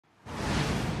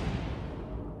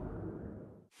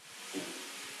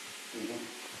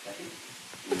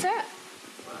What's that?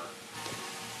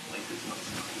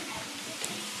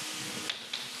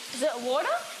 Is it water?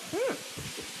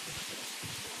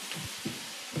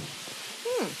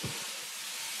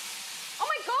 Oh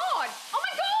my God! Oh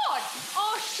my God!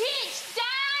 Oh shit!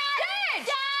 Dad!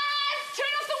 Dad!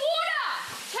 Turn off the water!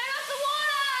 Turn off the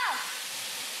water!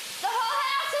 The whole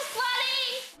house is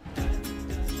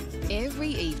flooding! Every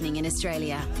evening in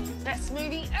Australia, Best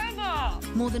movie ever!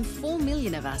 more than 4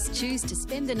 million of us choose to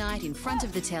spend the night in front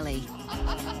of the telly.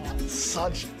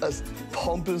 Such a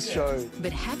pompous show.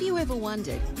 But have you ever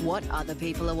wondered what other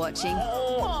people are watching?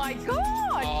 Oh my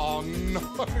God! Oh, no.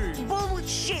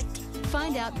 Bullshit!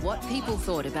 Find out what people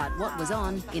thought about what was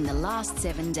on in the last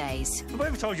 7 days. Have I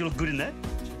ever told you look good in that?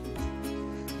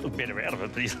 Look better out of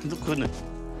it, but you look good in it.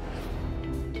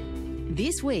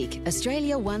 This week,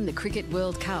 Australia won the Cricket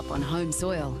World Cup on home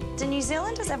soil. Do New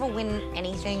Zealanders ever win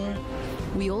anything?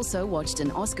 We also watched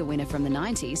an Oscar winner from the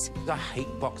 90s. I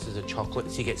hate boxes of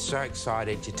chocolates. You get so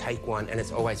excited to take one and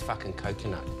it's always fucking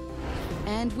coconut.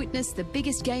 And witnessed the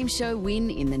biggest game show win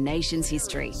in the nation's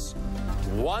history.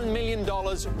 $1 million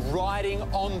riding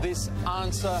on this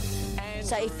answer. And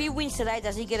So if he wins today,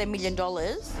 does he get $1 million?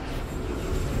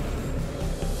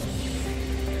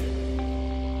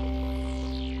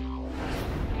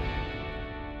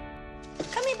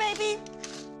 Come here, baby.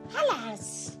 Hello.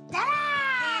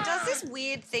 He does this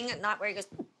weird thing at night where he goes...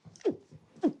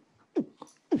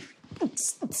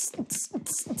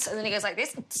 And then he goes like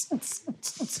this.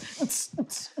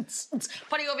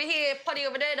 Potty over here, potty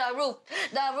over there, the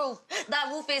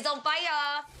roof is on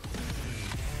fire.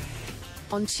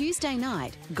 On Tuesday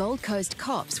night, Gold Coast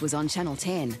Cops was on Channel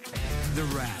 10. The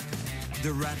RAP,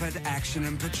 the Rapid Action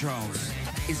and Patrols,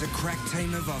 is a crack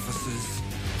team of officers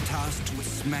tasked with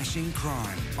smashing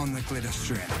crime on the glitter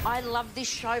strip. I love this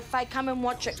show, Faye. Come and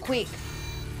watch it quick.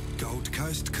 Gold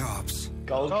Coast Cops.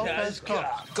 Gold Coast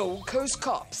Cops. Gold Coast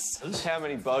Cops. How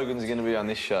many bogans are going to be on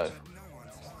this show?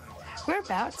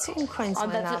 Whereabouts in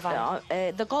Queensland are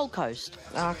they? The Gold Coast.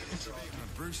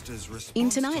 In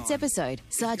tonight's episode,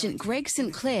 Sergeant Greg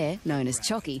St Clair, known as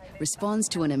Chocky, responds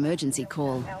to an emergency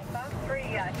call. Alpha, 3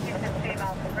 kids and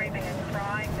females screaming and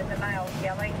crying, there's a male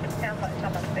yelling. It sounds like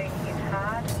someone's being hit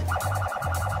hard.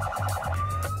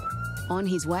 On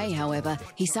his way, however,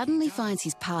 he suddenly finds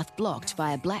his path blocked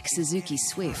by a black Suzuki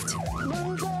Swift. Move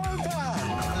over.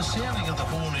 The sounding of the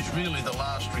horn is really the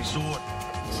last resort.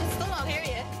 She's still not here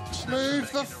yet.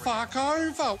 Move the fuck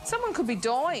over. Someone could be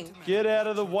dying. Get out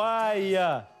of the way.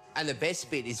 And the best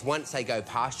bit is once they go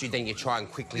past you, then you try and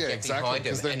quickly Yeah, get exactly, behind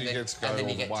them. 'cause then you get to go and then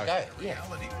you all get the to way. go. Yeah.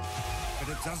 But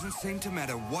it doesn't seem to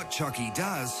matter what Chocky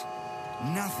does,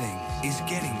 nothing is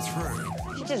getting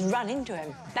through. You just run into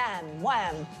him. Bam,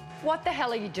 wham. What the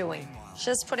hell are you doing?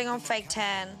 Just putting on fake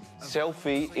tan.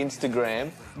 Selfie, Instagram,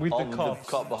 With the of cops.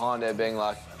 cop behind her being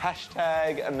like,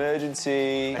 hashtag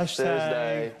emergency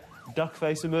Thursday.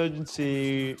 Duckface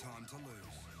emergency.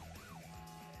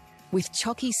 With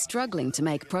Chocky struggling to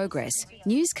make progress,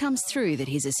 news comes through that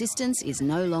his assistance is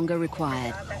no longer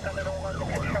required.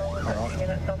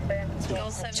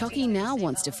 Chocky now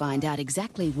wants to find out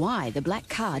exactly why the black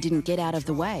car didn't get out of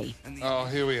the way. Oh,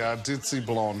 here we are. Ditzy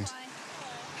Blonde.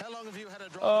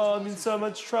 Oh, I'm in so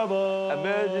much trouble.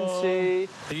 Emergency.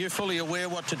 Are you fully aware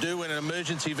what to do when an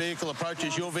emergency vehicle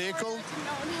approaches your vehicle?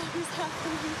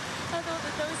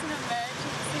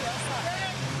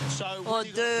 So, Oh,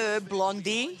 duh,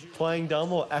 blondie. Playing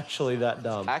dumb or actually that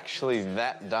dumb? Actually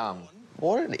that dumb.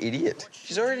 What an idiot.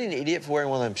 She's already an idiot for wearing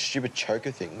one of them stupid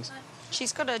choker things.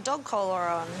 She's got a dog collar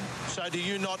on. so do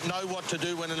you not know what to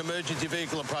do when an emergency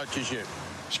vehicle approaches you?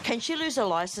 Can she lose her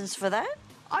licence for that?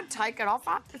 I'd take it off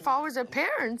her if I was her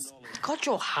parents. God,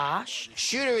 you're harsh.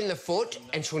 Shoot her in the foot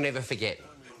and she'll never forget.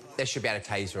 They should be able to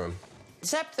taser him.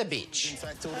 Zap the bitch.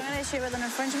 I'm going to issue with an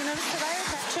infringement notice today.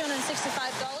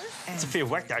 $265. It's a fair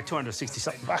whack, though.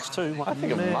 260-something bucks too. I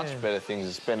think of much better things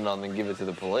to spend it on than give it to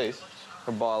the police.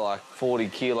 Or buy like 40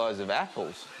 kilos of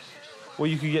apples. Well,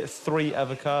 you could get 3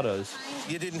 avocados.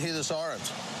 You didn't hear the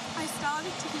sirens? I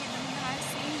started to hear them and I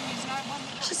seen you. No one...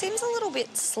 She seems a little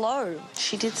bit slow.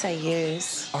 She did say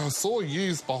use. I saw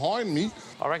yous behind me.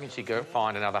 I reckon she could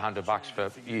find another $100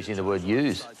 for using the word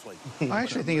use. I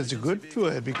actually think it's a good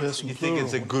word because... You think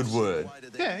it's a good word?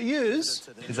 Yeah, use.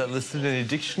 Is that listed in a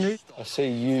dictionary? I see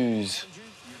use.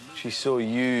 She saw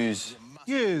use.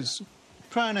 Use.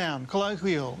 Pronoun,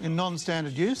 colloquial, in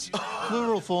non-standard use.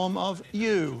 Plural form of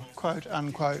you, quote,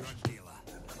 unquote.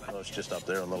 Well, it's just up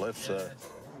there on the left, so...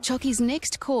 Chocky's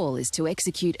next call is to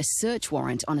execute a search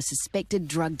warrant on a suspected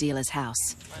drug dealer's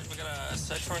house. We've got a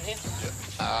search warrant here?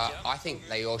 I think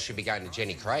they all should be going to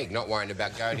Jenny Craig, not worrying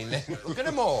about going in there. Look at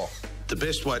them all. The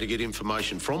best way to get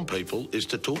information from people is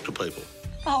to talk to people.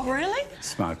 Oh, really?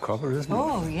 Smart cropper, isn't it?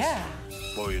 Oh, yeah.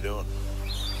 What are you doing?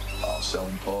 Oh,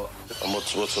 selling pot. And what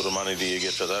sort of money do you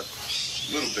get for that?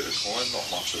 A little bit of coin, not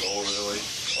much at all, really.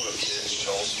 I've got cash,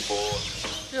 child support.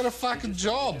 He had a fucking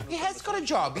job. He has got a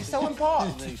job. He's selling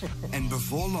pot. And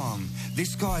before long,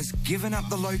 this guy's given up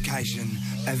the location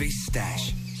of his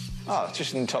stash. Oh, it's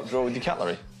just in the top drawer with your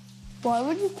cutlery. Why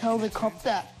would you tell the cop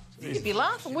that? You'd be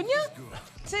laughing, wouldn't you?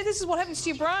 See, this is what happens to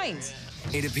your brains.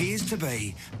 It appears to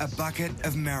be a bucket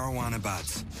of marijuana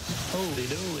butts. Holy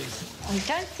dooly. I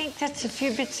don't think that's a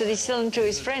few bits that he's selling to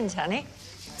his friends, honey.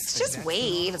 It's just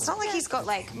weed. It's not like he's got,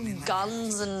 like,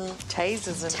 guns and...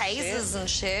 Tasers and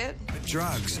shit. But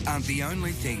drugs aren't the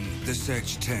only thing the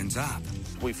search turns up.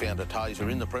 We found a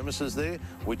taser in the premises there,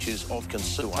 which is of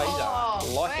concern.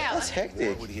 Oh, Like it. That's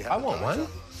hectic. I want one.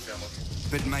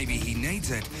 But maybe he needs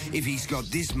it if he's got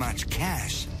this much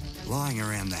cash lying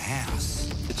around the house.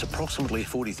 It's approximately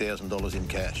 $40,000 in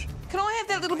cash. Can I have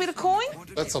that little bit of coin?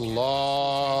 That's a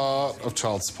lot of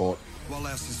child support. While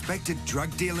our suspected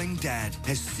drug-dealing dad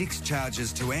has 6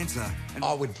 charges to answer.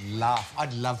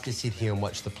 I'd love to sit here and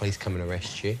watch the police come and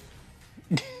arrest you.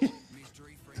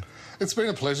 It's been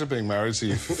a pleasure being married to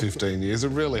you for 15 years. It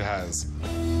really has.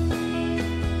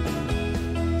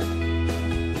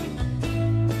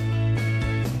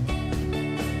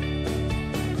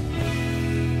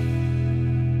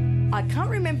 I can't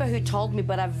remember who told me,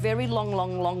 but a very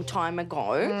long time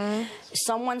ago,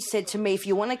 someone said to me, if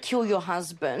you want to kill your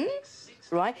husband,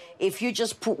 right, if you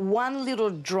just put one little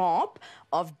drop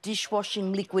of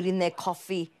dishwashing liquid in their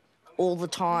coffee all the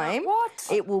time,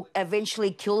 it will eventually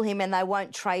kill him and they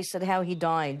won't trace it how he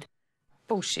died.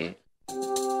 Bullshit.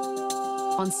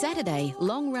 On Saturday,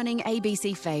 long-running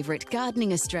ABC favourite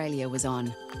Gardening Australia was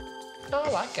on. Oh, I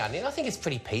like gardening. I think it's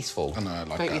pretty peaceful. I know, I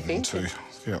like Don't you gardening think?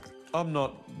 too. Yeah. I'm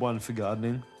not one for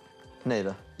gardening.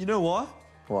 Neither. You know why?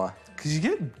 Why? Because you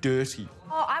get dirty.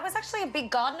 Oh, I was actually a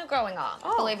big gardener growing up,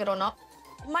 believe it or not.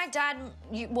 My dad,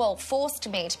 forced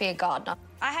me to be a gardener.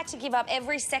 I had to give up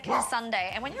every second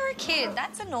Sunday, and when you're a kid,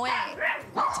 that's annoying.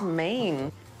 That's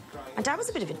mean. My dad was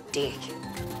a bit of a dick.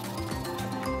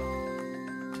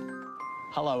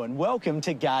 Hello and welcome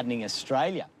to Gardening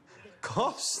Australia.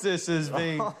 Costas has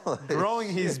been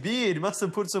growing his beard. Must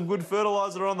have put some good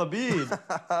fertiliser on the beard.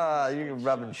 You're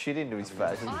rubbing shit into his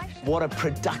face. What a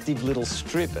productive little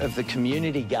strip of the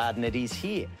community garden it is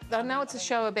here. I know it's a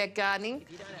show about gardening.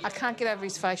 I can't get over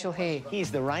his facial hair. Here's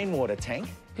the rainwater tank.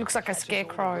 He looks like a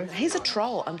scarecrow. He's a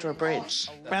troll under a bridge.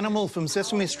 Animal from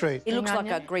Sesame Street. He looks like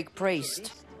a Greek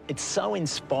priest. It's so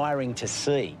inspiring to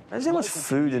see. Imagine how much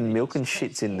food and milk and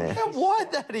shit's in there. How wide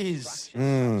that is.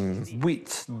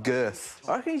 Width, girth.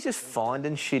 I reckon he's just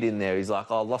finding shit in there. He's like,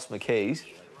 oh, I lost my keys.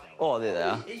 Oh, there they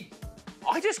are.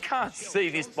 I just can't see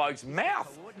this bloke's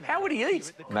mouth. How would he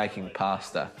eat? Making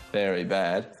pasta. Very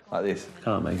bad. Like this.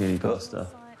 Can't make any pasta.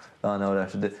 I know what I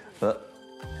have to do. But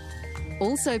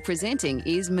Also presenting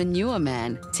is Manure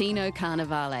Man, Tino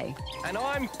Carnevale. And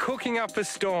I'm cooking up a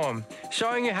storm,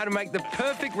 showing you how to make the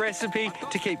perfect recipe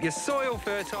to keep your soil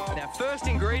fertile. And our first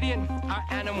ingredient are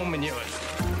animal manures.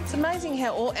 It's amazing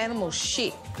how all animal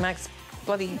shit makes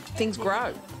bloody things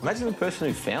grow. imagine the person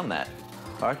who found that.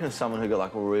 I reckon it's someone who got,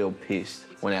 like, real pissed,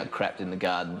 went out crapped in the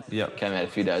garden, came out a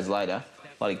few days later,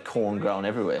 bloody corn growing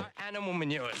everywhere. Animal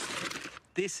manures.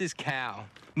 This is cow.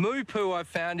 Moo poo, I've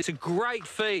found, is a great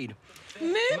feed.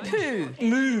 Moo poo?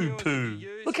 Moo poo.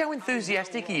 Look how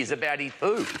enthusiastic he is about his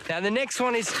poo. Now, the next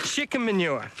one is chicken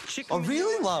manure. I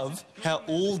really love how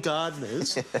all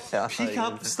gardeners pick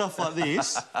up stuff like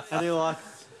this and they're like,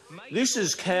 this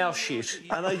is cow shit,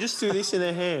 and they just do this in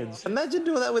their hands. Imagine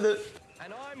doing that with a...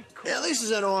 Now, this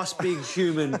is a nice big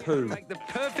human poo. Make the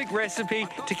perfect recipe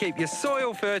to keep your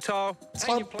soil fertile. It's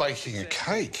like baking a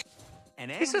cake.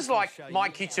 This is like My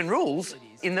Kitchen Rules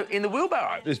in the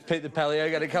wheelbarrow. Is Pete the Paleo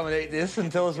going to come and eat this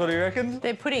and tell us what he reckons?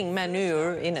 They're putting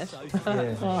manure in it.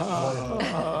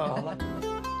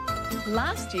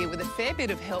 Last year, with a fair bit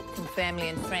of help from family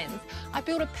and friends, I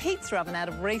built a pizza oven out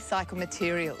of recycled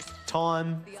materials.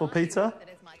 Time for pizza?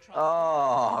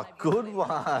 Oh, good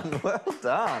one. Well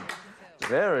done.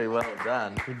 Very well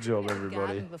done. Good job,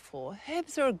 everybody. Before,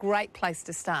 herbs are a great place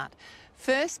to start.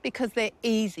 First, because they're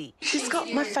easy. She's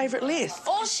got my favourite list.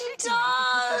 Oh, she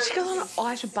does! She goes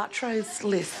on Ita Buttrose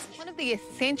list. One of the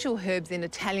essential herbs in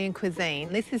Italian cuisine.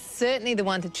 This is certainly the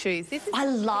one to choose. I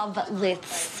love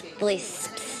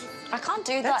lisps. I can't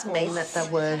do That's that. mean that the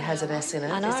word has an S in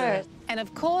it. I know. Isn't it? And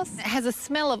of course, it has a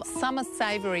smell of summer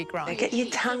savoury grime. Get your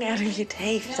tongue out of your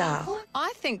teeth, Dal.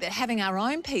 I think that having our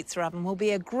own pizza oven will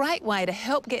be a great way to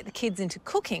help get the kids into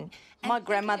cooking. My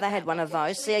grandmother had one of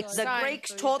those. The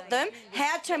Greeks taught them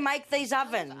how to make these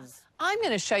ovens. I'm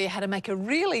going to show you how to make a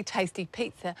really tasty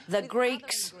pizza. The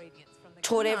Greeks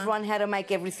taught everyone how to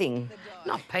make everything.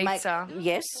 Not pizza.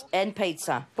 Yes, and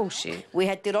pizza. Bullshit. We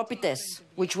had tiropites,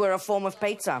 which were a form of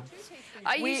pizza.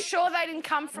 Are you sure they didn't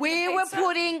come from We the were pizza?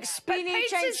 putting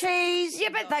spinach and cheese. Yeah,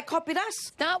 but they copied us.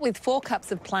 Start with 4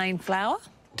 cups of plain flour,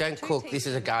 Don't cook. This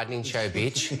is a gardening show,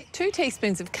 bitch. 2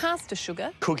 teaspoons of caster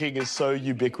sugar, Cooking is so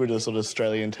ubiquitous on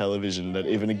Australian television that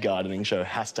even a gardening show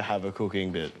has to have a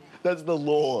cooking bit. That's the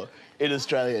law in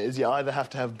Australia, is you either have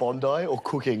to have Bondi or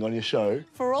cooking on your show.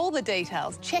 For all the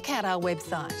details, check out our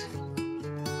website.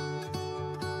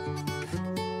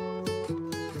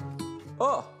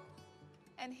 Oh.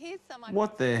 And here's some...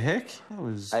 What the heck? That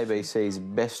was ABC's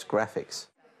best graphics.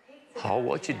 Oh,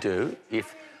 what you do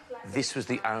if this was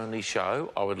the only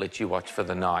show I would let you watch for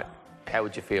the night? How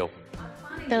would you feel?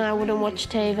 Then I wouldn't watch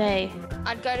TV.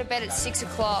 I'd go to bed at 6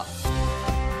 o'clock.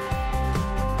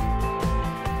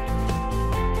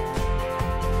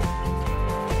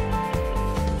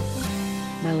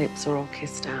 My lips are all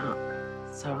kissed out,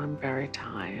 so I'm very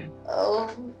tired.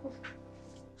 Oh.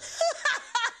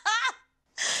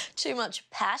 Too much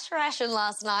pash ration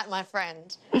last night, my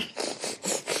friend. Do you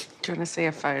want to see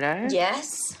a photo?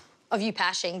 Yes. Of you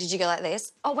pashing. Did you go like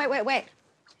this? Oh, wait.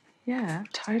 Yeah,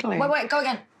 totally. Wait, go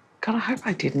again. God, I hope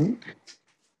I didn't.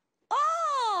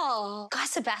 Oh, Guy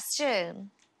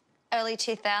Sebastian. Early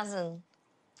 2000.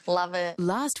 Love it.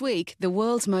 Last week, the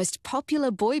world's most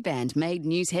popular boy band made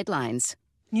news headlines.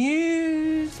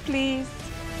 News, please.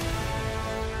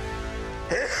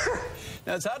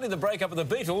 Now, it's hardly the breakup of the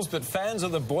Beatles, but fans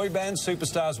of the boy band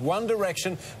superstars One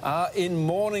Direction are in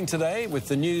mourning today with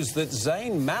the news that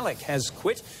Zayn Malik has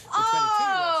quit.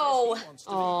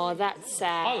 Oh, that's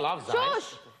sad. I love Zayn.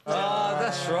 Josh! Oh,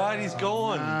 that's right, he's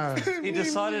gone. He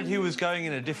decided he was going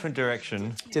in a different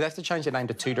direction. Do they have to change their name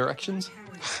to Two Directions?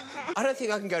 I don't think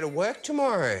I can go to work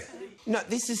tomorrow. No,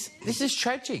 this is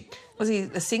tragic. Was he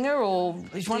a singer or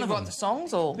He's one of write them. the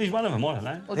songs or? He's one of them, I don't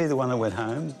know. He the one that went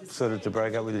home, sort of to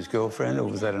break up with his girlfriend, or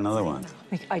was that another one?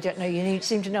 I don't know. You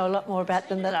seem to know a lot more about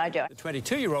them than I do. The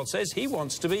 22-year-old says he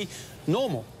wants to be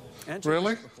normal.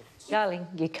 Really? Darling,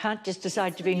 you can't just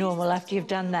decide to be normal after you've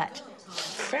done that.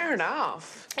 Fair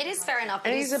enough. It is fair enough.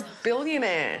 And he's a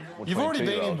billionaire. You've already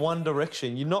been in one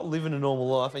direction. You're not living a normal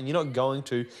life, and you're not going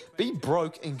to be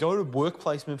broke and go to work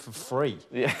placement for free.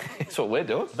 Yeah, that's what we're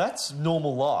doing. That's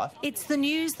normal life. It's the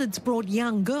news that's brought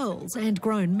young girls and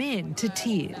grown men to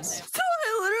tears. So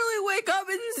I literally wake up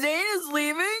and Zayn is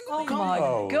leaving? Oh,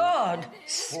 my God.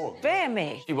 Spare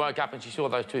me. She woke up and she saw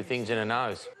those 2 things in her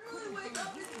nose.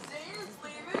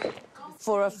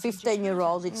 For a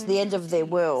 15-year-old, it's the end of their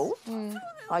world.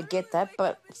 I get that,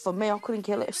 but for me, I couldn't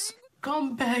care less.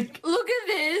 Come back. Look at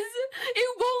this.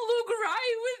 It won't look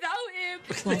right without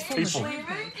him.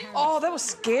 Oh, that was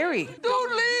scary.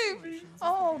 Don't leave.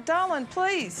 Oh, darling,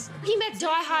 please. He met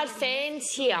diehard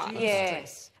fans here.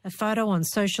 Yes. A photo on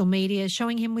social media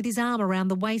showing him with his arm around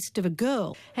the waist of a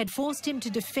girl had forced him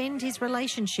to defend his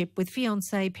relationship with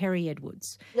fiancée Perry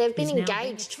Edwards. They've been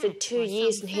engaged for 2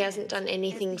 years and he hasn't done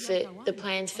anything for the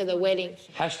plans for the wedding.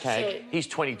 Hashtag, he's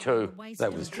 22.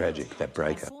 That was tragic, that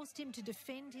breakup. Forced him to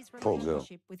defend his Poor girl.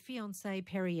 relationship with fiancée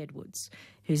Perry Edwards,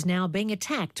 who's now being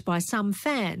attacked by some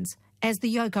fans as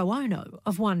the Yoko Ono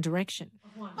of One Direction.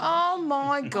 Oh,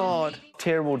 my God.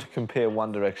 Terrible to compare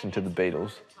One Direction to the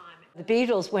Beatles. The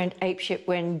Beatles went apeshit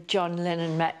when John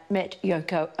Lennon met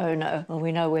Yoko Ono. Well,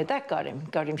 we know where that got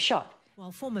him shot.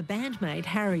 While former bandmate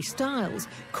Harry Styles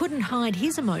couldn't hide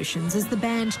his emotions as the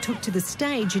band took to the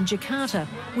stage in Jakarta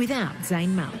without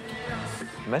Zayn Malik.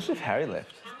 Imagine if Harry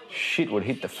left. Shit would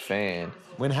hit the fan.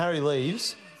 When Harry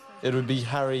leaves, it would be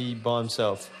Harry by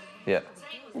himself. Yeah.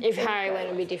 If Harry went, it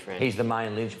would be different. He's the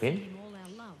main linchpin.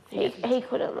 He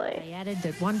couldn't leave. They added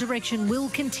that One Direction will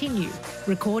continue,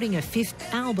 recording a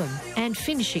 5th album and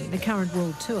finishing the current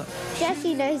world tour.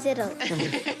 Jessie knows it all.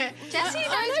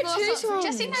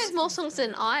 Jessie knows more songs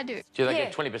than I do. Do they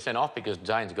get 20% off because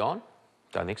Zayn's gone?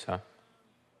 Don't think so.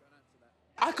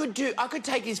 I could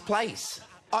take his place.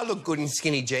 I look good in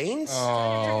skinny jeans.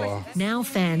 Oh. Now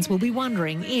fans will be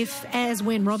wondering if, as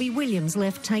when Robbie Williams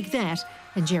left Take That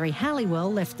and Jerry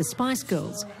Halliwell left the Spice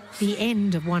Girls, the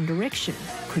end of One Direction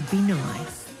could be nigh.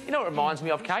 You know what it reminds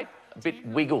me of, Kate? A bit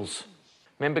Wiggles.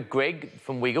 Remember Greg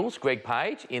from Wiggles, Greg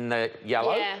Page, in the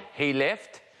yellow? Yeah. He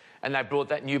left, and they brought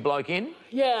that new bloke in.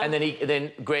 Yeah. And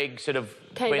then Greg sort of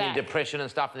Came went back. in depression and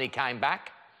stuff, and he came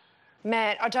back.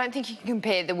 Matt, I don't think you can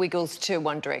compare the Wiggles to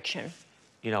One Direction.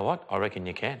 You know what? I reckon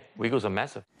you can. Wiggles are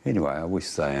massive. Anyway, I wish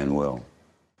Diane well.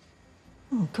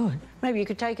 Oh, good. Maybe you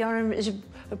could take on him as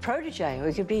a protege, or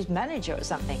he could be his manager or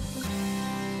something.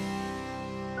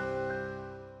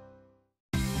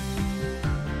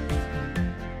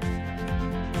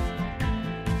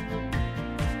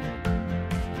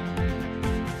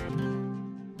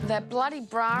 That bloody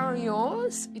bra of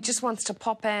yours, it just wants to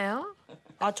pop out.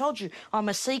 I told you, I'm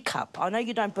a C cup. I know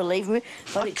you don't believe me,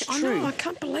 but it's true. I know, I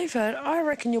can't believe it. I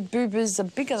reckon your boobas are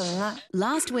bigger than that.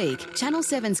 Last week, Channel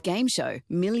 7's game show, $1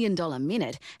 Million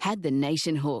Minute, had the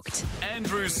nation hooked.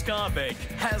 Andrew Scarbeck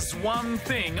has one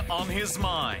thing on his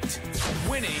mind.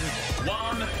 Winning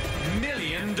 $1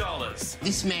 million.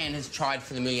 This man has tried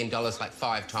for the $1 million like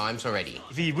 5 times already.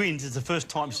 If he wins, it's the first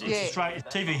time it's Yeah. Australian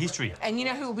TV history. And you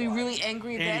know who will be really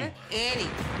angry about it? Eddie.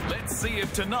 Let's see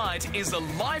if tonight is a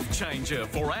life changer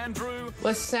for Andrew.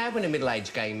 Well, it's sad when a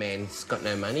middle-aged gay man's got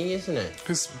no money, isn't it?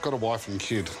 He's got a wife and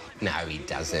kid. No, he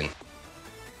doesn't.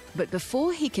 But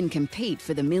before he can compete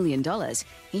for the $1 million,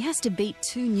 he has to beat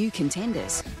 2 new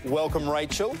contenders. Welcome,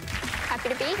 Rachel. Happy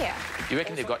to be here. You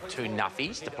reckon they've got 2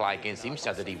 nuffies to play against him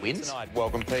so that he wins?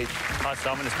 Welcome, Pete. Hi,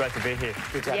 Simon. It's great to be here.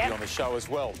 Good to have you on the show as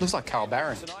well. Looks like Carl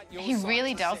Barron. He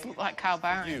really does look like Carl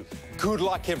Barron. Good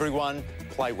luck, everyone.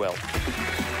 Play well.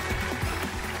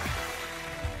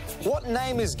 What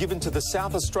name is given to the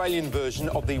South Australian version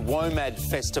of the WOMAD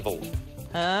Festival?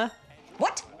 Huh?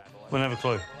 What? We'll have a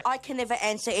clue. I can never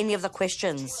answer any of the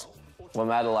questions.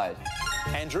 Womadelaide.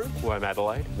 Andrew?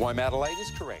 Womadelaide. Womadelaide is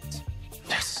correct.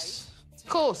 Of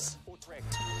course.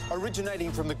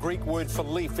 Originating from the Greek word for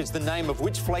leaf is the name of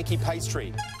which flaky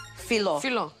pastry? Philo.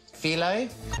 Philo. Philo?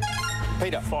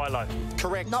 Peter. Philo.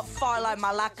 Correct. Not philo,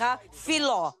 malaka.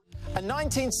 Philo. A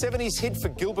 1970s hit for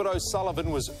Gilbert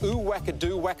O'Sullivan was Ooh Wacka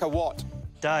Doo Wacka What?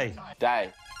 Day.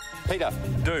 Day. Peter.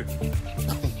 Do.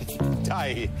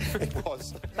 Day. It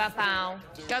was. Bow.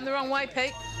 Going the wrong way,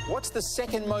 Pete. What's the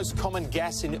second most common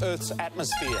gas in Earth's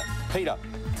atmosphere? Peter.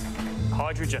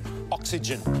 Hydrogen.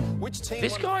 Oxygen. Which team?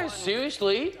 This guy is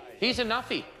seriously, he's a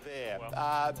nuffy. There.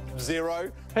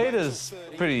 0. Peter's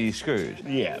pretty screwed.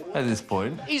 Yeah. At this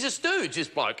point. He's a stooge, this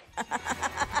bloke. Round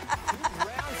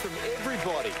from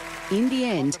everybody. In the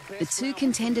end, the 2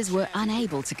 contenders were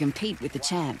unable to compete with the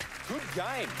champ. Good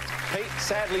game. Pete,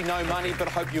 sadly no money, but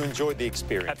I hope you enjoyed the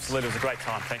experience. Absolutely, it was a great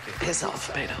time. Thank you. Piss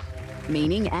off, Peter.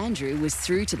 Meaning Andrew was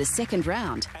through to the second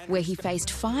round, where he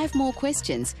faced 5 more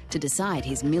questions to decide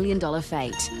his $1 million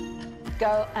fate.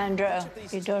 Go, Andrew.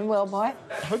 You're doing well, boy.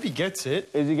 I hope he gets it.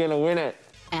 Is he going to win it?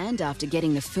 And after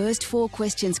getting the first 4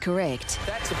 questions correct,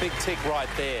 That's a big tick right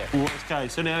there. Okay,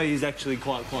 so now he's actually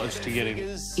quite close to getting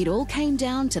it. it all came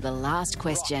down to the last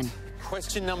question.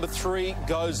 Question number 3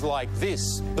 goes like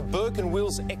this. The Burke and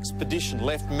Wills expedition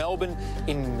left Melbourne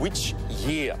in which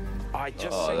year? I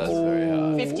just That's very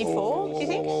hard. 54, do you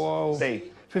think?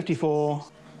 C. 54.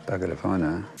 Bugger if I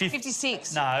know.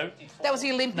 56. No. That was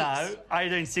the Olympics. No.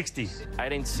 1860.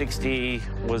 1860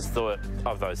 was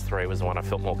of those 3 was the one I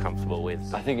felt more comfortable with.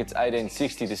 I think it's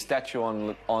 1860, the statue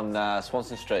on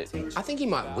Swanston Street. I think he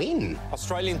might win.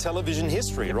 Australian television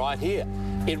history right here.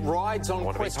 It rides on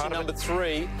Want to be question part of number it?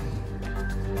 3.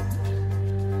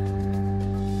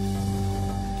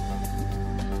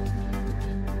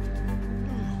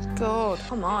 God,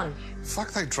 come on.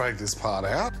 Fuck, they dragged this part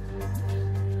out.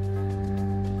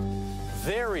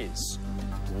 There is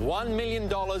 $1 million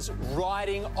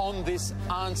riding on this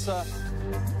answer.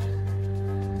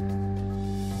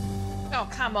 Oh,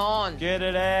 come on. Get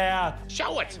it out.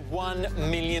 Show it. $1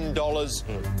 million.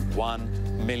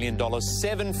 $1 million.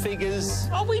 7 figures.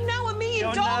 Oh, we know $1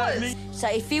 million. So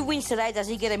if he wins today, does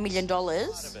he get $1 million?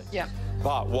 Yeah.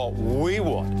 But what we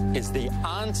want is the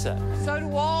answer. So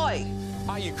do I.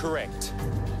 Are you correct?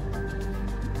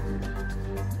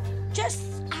 Just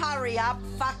hurry up,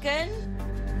 fucking.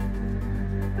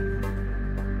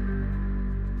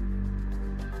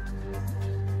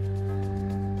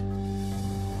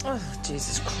 Oh,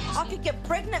 Jesus Christ. I could get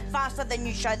pregnant faster than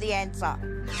you show the answer.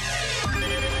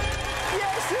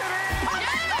 Yes, it is.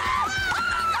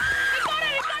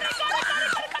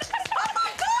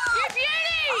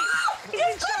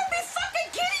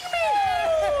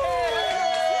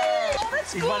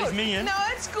 He's won his million. No,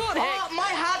 it's good. Oh,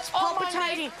 my heart's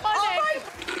palpitating.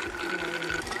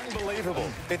 Unbelievable.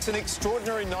 It's an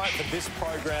extraordinary night for this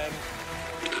program.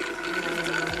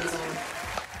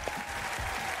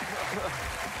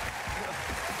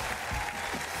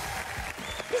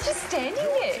 He's just standing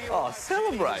there. Oh, Oh,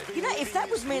 celebrate. You know, if that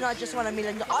was me and I just won $1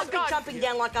 million, I'd be jumping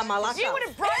down like I'm a lucker. You would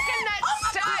have broken that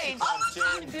stage.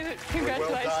 You did it.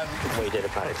 Congratulations. We did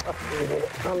it, mate.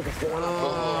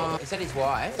 Is that his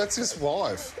wife? That's his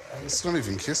wife. It's not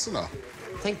even kissing her.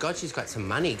 Thank God she's got some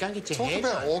money. Go and get your Talk hair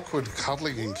about done. awkward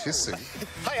cuddling and kissing.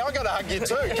 Hey, I got to hug you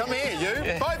too. Come here,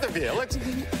 you. Both of you. Let's...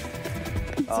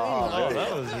 Oh,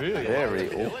 that was really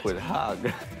very awkward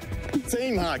hug.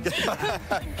 Team hug.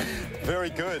 Very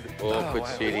good. Awkward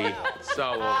shitty.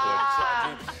 So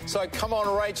awkward. So come on,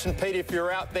 Rach and Pete, if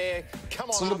you're out there, come on.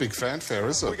 It's not a big fanfare,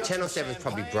 is it? Channel 7's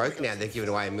probably broke now. They're giving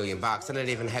away $1 million. They don't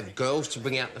even have girls to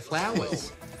bring out the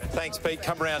flowers. Thanks, Pete.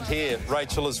 Come round here.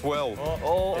 Rachel as well.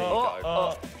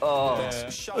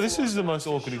 This is the most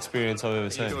awkward experience I've ever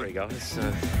seen. Sorry, guys.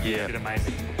 Yeah. Did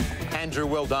amazing. Andrew,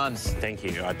 well done. Thank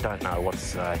you. I don't know what to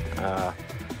say.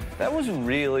 That was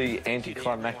really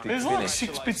anticlimactic. There's like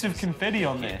 6 bits of confetti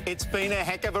on there. It's been a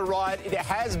heck of a ride. It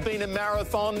has been a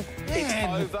marathon. It's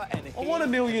over. And I want $1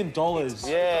 million.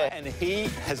 Yeah. And he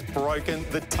has broken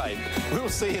the tape. We'll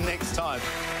see you next time.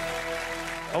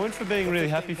 I went from being really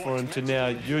happy for him to now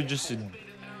you're a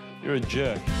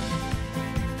jerk.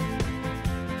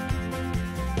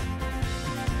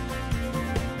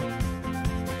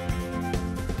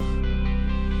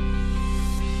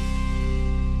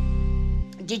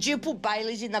 Did you put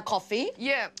Baileys in the coffee?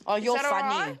 Yeah. Oh, you're Is that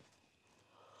all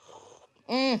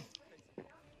funny.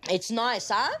 It's nice,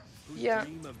 huh? Yeah.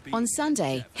 On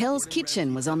Sunday, Hell's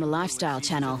Kitchen was on the Lifestyle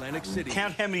Channel.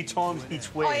 Count how many times he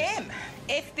swears. I am.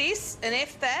 F this and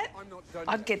F that.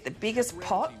 I'd get the biggest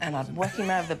pot and I'd whack him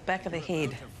over the back of the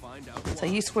head. So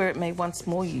you swear at me once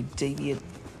more, you deviant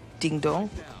ding-dong.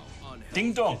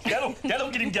 Ding-dong.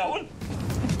 That'll get him going.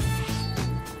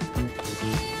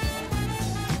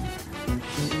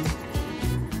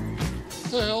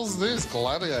 What the hell's this?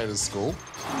 Gladiator school?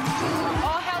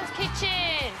 Oh, Hell's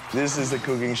Kitchen. This is the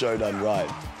cooking show done right.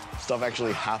 Stuff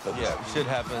actually happens. Yeah, shit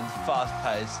happens.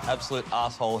 Fast-paced. Absolute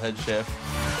asshole head chef.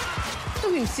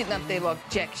 Look at him sitting up there like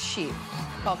jack shit.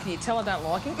 Oh, can you tell I don't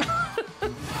like him?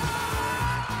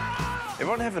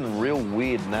 Everyone having real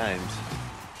weird names.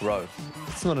 Roe.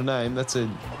 It's not a name, that's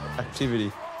an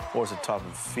activity. Or it's a type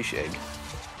of fish egg.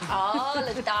 Oh,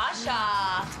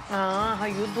 Latasha. Oh, how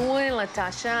you doing,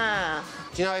 Latasha?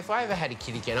 Do you know, if I ever had a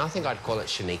kid again, I think I'd call it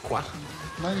Shaniqua.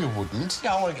 No, you wouldn't.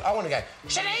 Yeah, I want to go,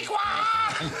 Shaniqua!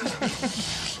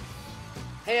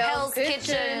 Hell's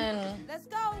Kitchen. Let's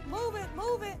go. Move it,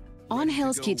 move it. On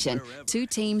Hell's Kitchen, 2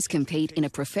 teams compete in a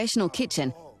professional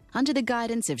kitchen under the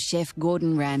guidance of Chef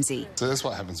Gordon Ramsay. So that's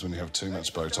what happens when you have too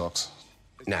much Botox.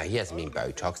 No, he hasn't been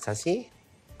Botox, has he?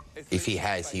 If he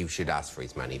has, he should ask for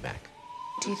his money back.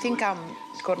 Do you think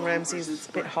Gordon Ramsay's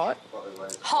a bit hot?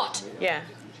 Hot. Yeah.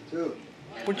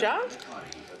 Would ya?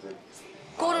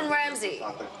 Gordon Ramsay.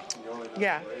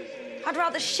 Yeah. I'd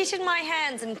rather shit in my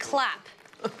hands and clap.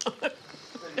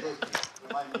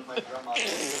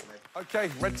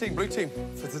 OK, red team, blue team.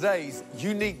 For today's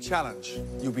unique challenge,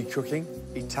 you'll be cooking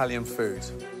Italian food.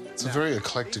 It's a very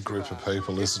eclectic group of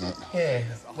people, isn't it? Yeah.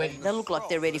 They look like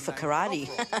they're ready for karate,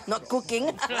 not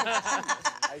cooking.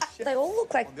 They all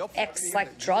look like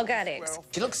drug addicts.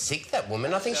 She looks sick, that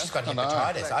woman. I think she's got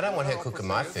hepatitis. I don't want her cooking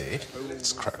my food.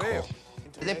 It's crackle.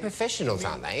 They're professionals,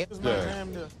 aren't they? Yeah.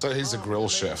 So he's a grill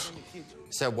chef.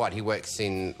 So what, he works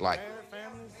in, like,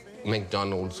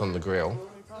 McDonald's on the grill?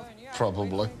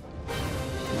 Probably.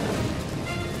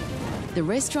 The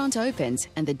restaurant opens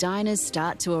and the diners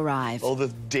start to arrive. All the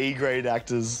D-grade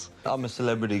actors. I'm a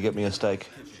celebrity, get me a steak.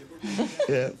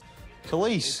 Yeah.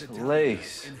 Khalees.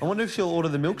 I wonder if she'll order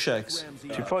the milkshakes.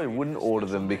 She probably wouldn't order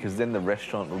them because then the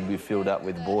restaurant would be filled up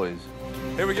with boys.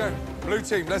 Here we go. Blue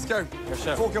team, let's go. Yes,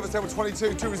 chef. 4 cavatelli,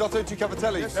 22, 2 risotto, 2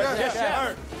 cavatellis. Yes,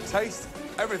 chef. Taste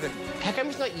everything. How come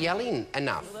he's not yelling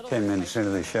enough? 10 minutes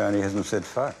into the show and he hasn't said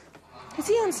fuck. Is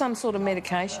he on some sort of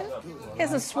medication? He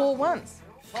hasn't swore once.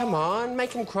 Come on,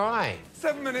 make him cry.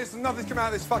 7 minutes and nothing's come out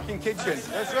of this fucking kitchen.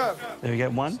 Yes, sir. There we go,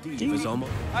 1.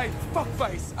 Hey,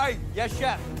 fuckface. Hey. Yes,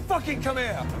 chef. Fucking come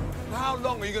here. How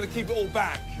long are you going to keep it all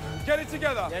back? Get it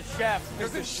together. Yes, chef.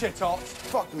 Is this shit hot?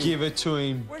 Fuck me. Give it to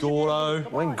him, Gordo.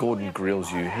 When Gordon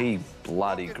grills you, he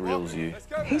bloody grills you.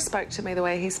 He spoke to me the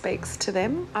way he speaks to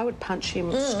them. I would punch him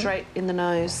straight in the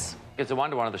nose. It's a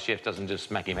wonder one of the chefs doesn't just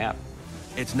smack him out.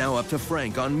 It's now up to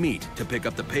Frank on meat to pick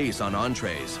up the pace on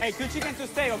entrees. Hey, 2 chickens to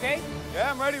stay, okay? Yeah,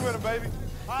 I'm ready with it, baby.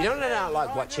 You know what I don't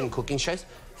like watching cooking shows?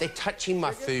 They're touching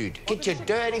my food. Get your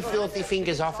dirty, filthy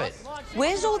fingers off it.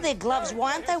 Where's all their gloves?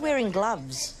 Why aren't they wearing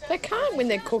gloves? They can't when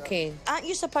they're cooking. Aren't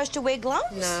you supposed to wear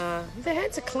gloves? Nah, their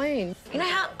hands are clean. You know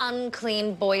how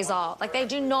unclean boys are? Like, they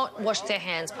do not wash their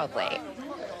hands properly.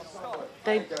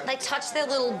 They touch their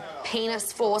little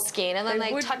penis foreskin and then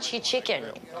they touch your chicken.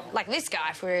 Like this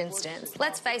guy, for instance.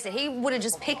 Let's face it, he would have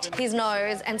just picked his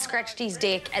nose and scratched his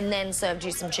dick and then served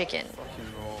you some chicken.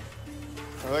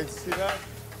 I'd like to see that.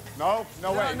 No,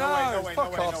 no way,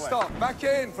 fuck off, stop. Back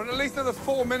in for at least another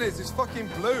 4 minutes. It's fucking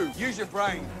blue. Use your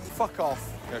brain. Fuck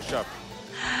off. Yeah, shut up.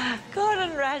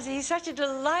 Gordon Ramsay, he's such a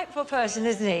delightful person,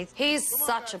 isn't he? He's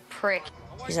such a prick.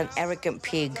 He's an arrogant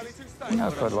pig. I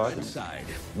quite like it.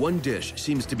 One dish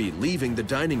seems to be leaving the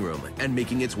dining room and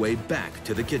making its way back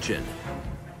to the kitchen.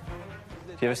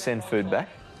 Do you ever send food back?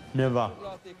 Never.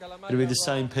 It'll be the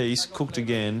same piece, cooked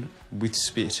again, with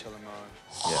spit.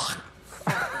 Yeah.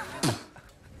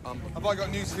 Have I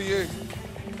got news for you?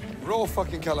 Raw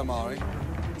fucking calamari.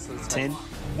 10.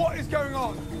 What is going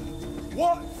on?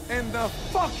 What in the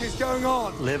fuck is going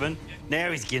on? 11.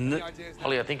 Now he's getting it.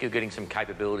 Ollie, I think you're getting some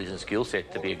capabilities and skill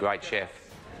set to be a great chef.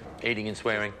 Eating and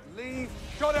swearing. Leave.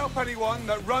 God help anyone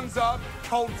that runs up,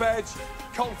 cold veg,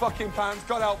 cold fucking pans.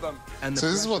 God help them. So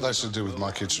this is what they should do with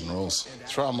my kitchen rules.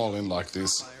 Throw them all in like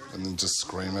this and then just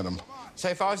scream at them. So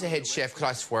if I was a head chef, could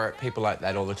I swear at people like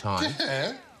that all the time?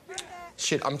 Yeah.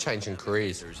 Shit, I'm changing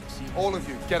careers. All of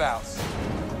you, get out.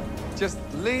 Just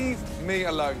leave me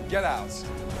alone. Get out.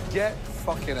 Get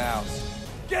fucking out.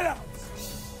 Get out!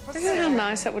 Think of how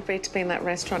nice that would be to be in that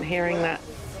restaurant hearing that.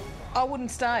 I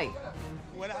wouldn't stay.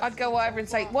 I'd go over and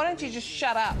say, why don't you just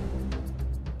shut up?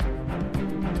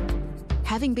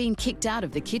 Having been kicked out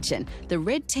of the kitchen, the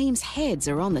red team's heads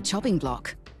are on the chopping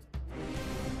block.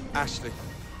 Ashley,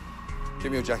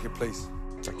 give me your jacket, please.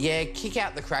 Yeah, kick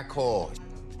out the crack whore.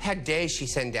 How dare she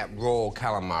send out raw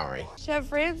calamari?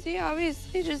 Chef Ramsay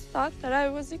obviously just thought that I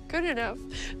wasn't good enough.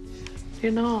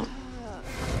 You're not.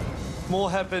 More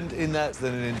happened in that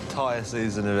than an entire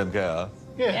season of MKR.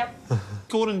 Yeah. Yep.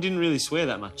 Gordon didn't really swear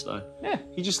that much, though. Yeah.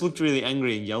 He just looked really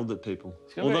angry and yelled at people.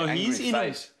 Although he is in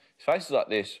His face is like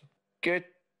this. Get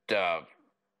the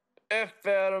F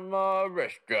out of my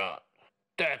restaurant.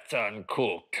 That's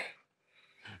uncooked.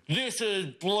 This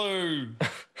is blue.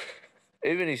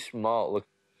 Even his smile, look,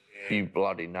 you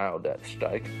bloody nailed that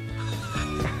steak.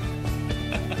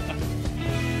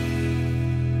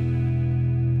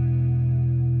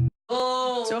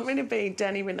 Do you want me to be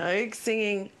Danny Minogue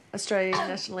singing Australian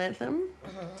national anthem?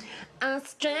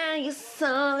 Australia,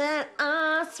 so let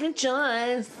us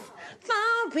rejoice,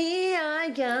 for we are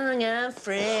young and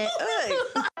free.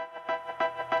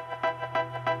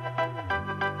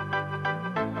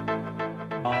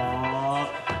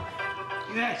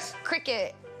 Yes.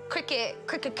 Cricket, cricket,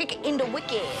 cricket, cricket in the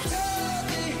wicket.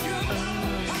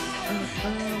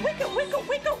 Wicket, wicket,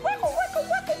 wicket, wicket, wicket,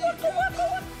 wicket, wicket,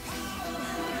 wicket.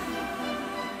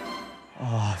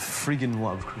 Oh, I friggin'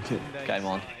 love cricket. Game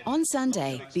on. On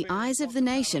Sunday, the eyes of the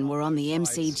nation were on the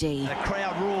MCG. The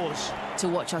crowd roars. To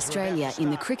watch Australia in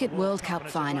the Cricket World Cup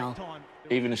final.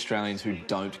 Even Australians who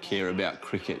don't care about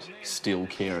cricket still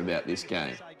care about this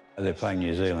game. They're playing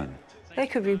New Zealand. They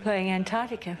could be playing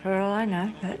Antarctica for all I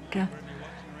know, but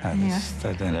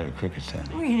They don't have a cricket team.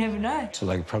 well, you never know. So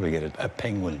they could probably get a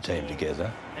penguin team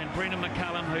together. And Brendan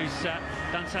McCullum, who's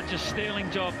done such a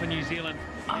sterling job for New Zealand.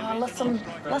 Oh,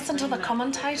 listen to the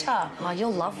commentator. Oh,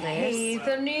 you'll love this. He's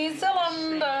a New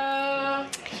Zealander.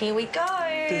 Here we go.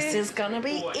 This is going to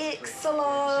be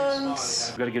excellent.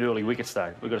 We've got to get early wickets,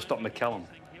 though. We've got to stop McCullum.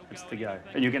 It's to go.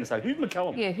 And you're going to say, who's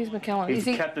McCullum? Yeah, who's McCullum? He's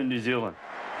the captain of New Zealand.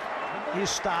 Here's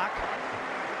Stark.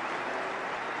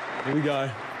 Here we go.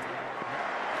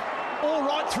 All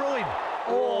right through him.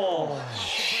 Oh,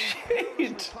 shit.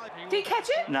 Did he catch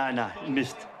it? No, he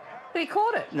missed. But he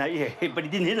caught it. No, yeah, but he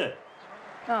didn't hit it.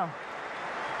 Oh.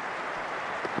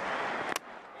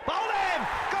 Bowled him!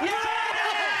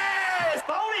 Yes!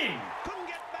 Bowled him!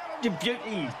 You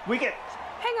beauty. Wicket.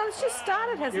 Hang on, it's just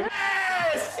started, hasn't it?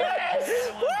 Yes!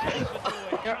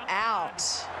 You're out.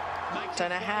 Don't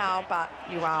know how, but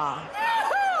you are.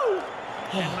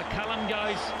 And McCullum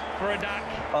goes for a duck.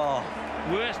 Oh.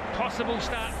 Worst possible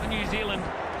start for New Zealand.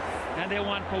 And they're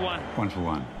 1 for 1. 1 for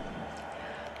 1.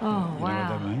 Oh, You know what wow.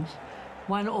 that means?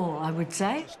 1-1, I would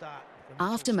say.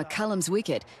 After McCullum's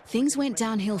wicket, things went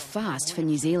downhill fast for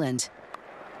New Zealand.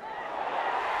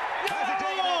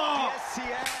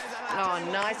 Oh,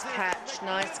 nice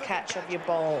catch of your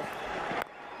ball.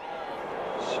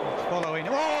 Following.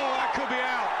 Oh, that could be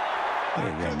out.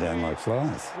 They're going down like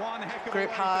flies.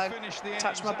 Group hug,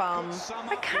 touch my bum.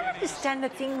 I can't understand the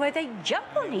thing where they jump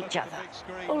on each other.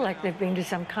 Or like they've been to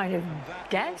some kind of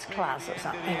dance class or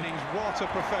something. What a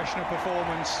professional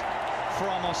performance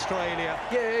from Australia.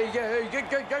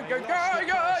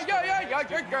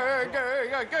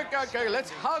 Let's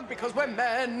hug because we're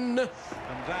men. And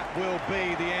that will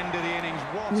be the end of the innings.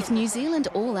 With New Zealand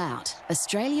all out,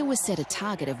 Australia was set a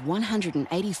target of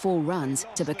 184 runs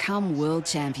to become world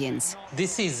champions.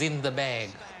 This is in the bag.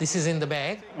 This is in the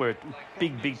bag. We're a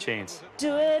big chance.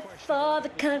 Do it for the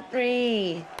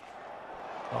country.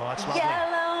 Oh, that's lovely.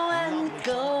 Yellow and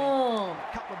gold.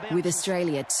 With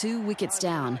Australia 2 wickets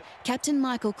down, Captain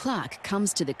Michael Clarke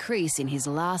comes to the crease in his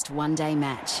last one-day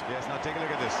match. Yes, now take a look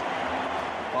at this.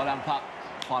 Well done, pup.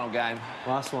 Final game.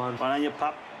 Last one. Why don't you,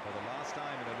 Pup?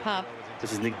 Pup.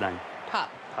 That's his nickname. Pup.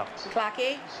 Pup.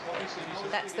 Clarkie,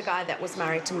 that's the guy that was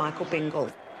married to Michael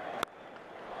Bingle.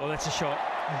 Oh, that's a shot.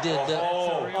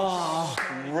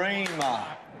 Reamer.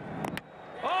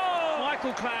 Oh,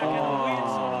 Michael Clarke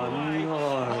wins all the way.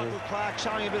 Michael Clarke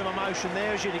showing a bit of emotion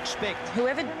there, as you'd expect.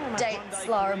 Whoever dates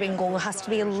Lara Bingle has to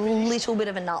be a little bit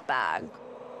of a nutbag.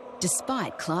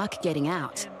 Despite Clarke getting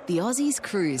out, the Aussies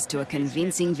cruise to a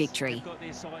convincing victory.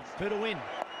 For the win.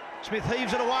 Smith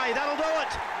heaves it away. That'll do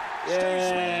it.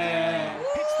 Yeah.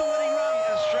 Hits the winning run.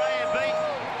 Australia beat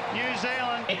New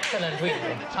Zealand. Excellent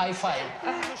win. High five.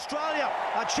 Australia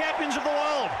are champions of the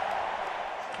world.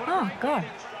 Oh, God.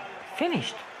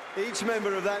 Finished. Each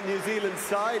member of that New Zealand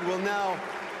side will now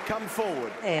come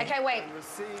forward. Okay, wait.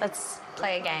 Let's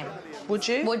play a game. Would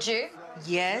you? Would you?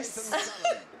 Yes.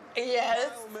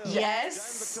 Yes.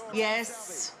 Yes.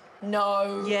 Yes.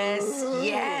 No. Yes.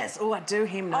 Yes. Oh, I do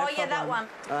him. No yeah, that problem.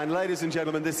 one. And ladies and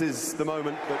gentlemen, this is the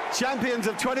moment. The champions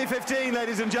of 2015,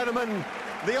 ladies and gentlemen,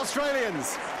 the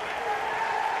Australians.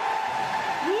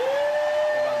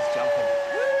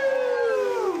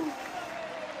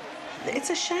 It's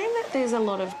a shame that there's a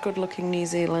lot of good-looking New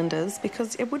Zealanders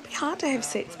because it would be hard to have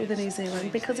sex with a New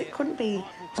Zealand because it couldn't be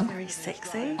very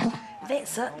sexy.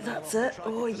 That's it, that's it.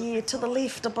 Oh, yeah, to the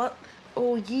left a bit.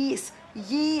 Oh, yes,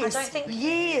 yes, I don't think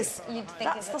yes. you'd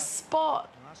think that's the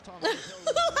spot.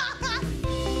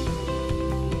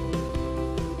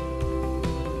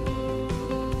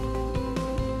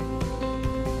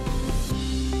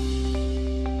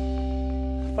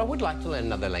 I would like to learn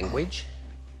another language.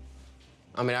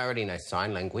 I mean, I already know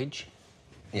sign language.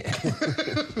 Yeah.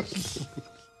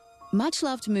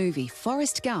 Much-loved movie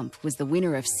Forrest Gump was the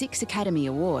winner of 6 Academy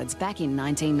Awards back in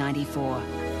 1994.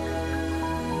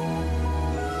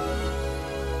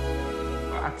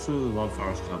 I absolutely love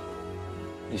Forrest Gump.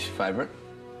 Is your favourite?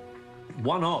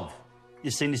 One of.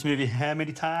 You've seen this movie how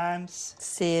many times?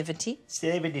 70.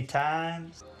 70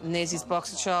 times. And there's his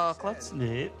box of chocolates.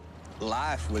 Yep.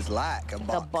 Life was like a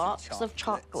box of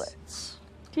chocolates.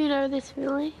 Do you know this,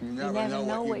 Millie? You never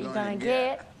know what you're gonna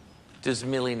get. Does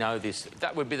Millie know this?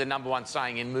 That would be the #1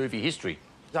 saying in movie history.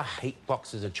 I hate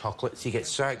boxes of chocolates. You get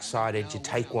so excited, you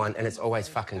take one, and it's always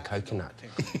fucking coconut.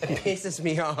 It pisses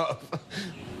me off.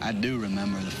 I do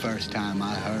remember the first time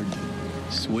I heard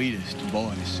the sweetest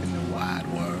voice in the wide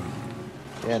world.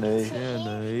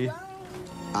 Jenny.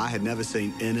 I had never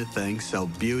seen anything so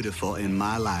beautiful in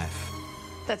my life.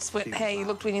 That's how you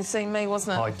looked when you seen me,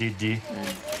 wasn't it? I did, you.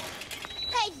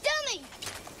 Hey, dummy!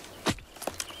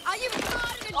 Are you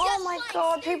retarded or Oh my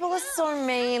God, people are so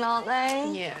mean, aren't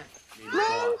they? Yeah.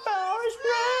 Run, Forrest,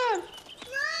 run!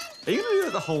 Are you going to do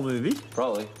that the whole movie?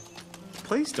 Probably.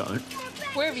 Please don't.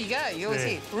 Wherever you go, you always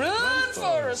hear, run,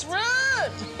 Forrest,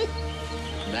 run!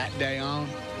 From that day on,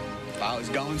 if I was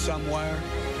going somewhere,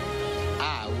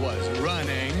 I was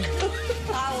running.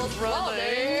 I was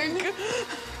running.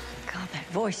 God, that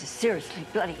voice is seriously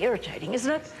bloody irritating,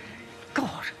 isn't it?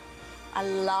 God. I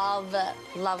love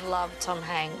Tom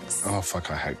Hanks. Oh,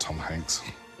 fuck, I hate Tom Hanks.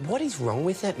 What is wrong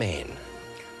with that man?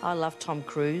 I love Tom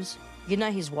Cruise. You know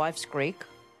his wife's Greek.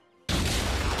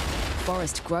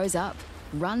 Forrest grows up,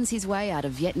 runs his way out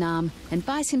of Vietnam and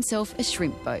buys himself a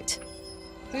shrimp boat.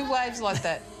 Who waves like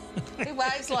that? Who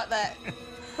waves like that?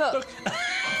 Look.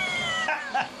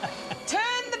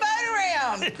 Turn the boat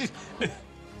around.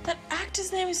 That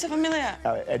actor's name is so familiar.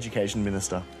 Our education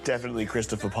minister, definitely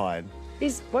Christopher Pine.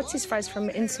 What's his face from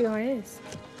NCIS?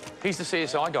 He's the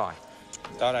CSI guy.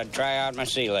 Thought I'd try out my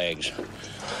sea legs.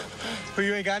 Well,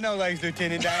 you ain't got no legs,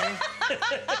 Lieutenant Danny.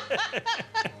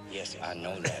 Yes, I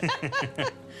know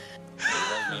that.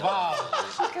 Wow.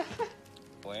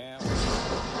 Well.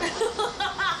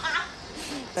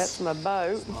 That's my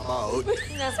boat.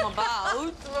 That's my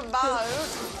boat. My boat.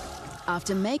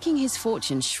 After making his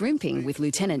fortune shrimping with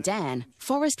Lieutenant Dan,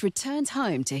 Forrest returns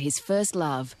home to his first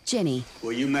love, Jenny.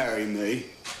 Will you marry me?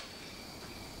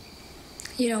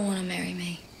 You don't want to marry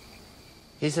me.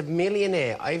 He's a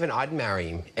millionaire. I'd marry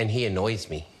him, and he annoys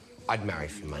me. I'd marry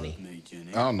for money.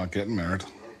 Oh, I'm not getting married.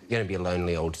 You're going to be a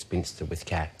lonely old spinster with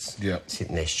cats. Yep.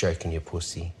 Sitting there stroking your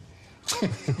pussy.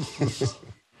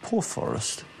 Poor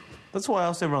Forrest. That's why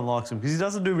else everyone likes him, because he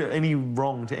doesn't do any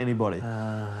wrong to anybody.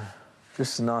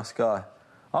 Just a nice guy.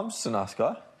 I'm just a nice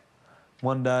guy.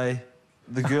 One day,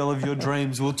 the girl of your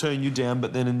dreams will turn you down,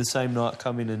 but then in the same night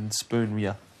come in and spoon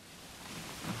you.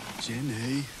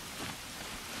 Jenny.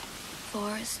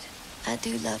 Forrest, I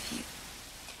do love you.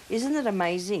 Isn't it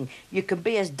amazing? You could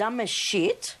be as dumb as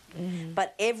shit,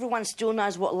 but everyone still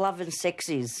knows what love and sex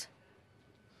is.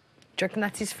 Do you reckon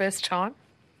that's his first time?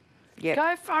 Yeah.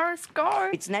 Go, Forrest, go.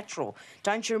 It's natural.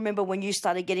 Don't you remember when you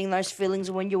started getting those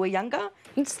feelings when you were younger?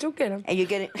 You still get them. And you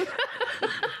get it.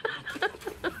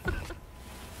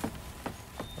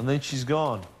 And then she's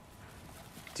gone.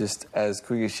 Just as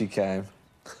quick as she came.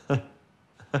 I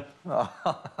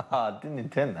didn't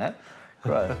intend that.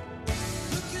 Great.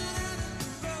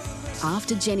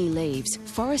 After Jenny leaves,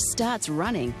 Forrest starts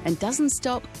running and doesn't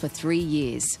stop for 3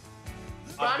 years.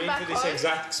 I've been to this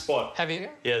exact spot. Have you?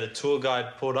 Yeah, the tour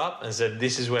guide pulled up and said,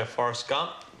 this is where Forrest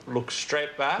Gump looked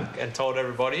straight back and told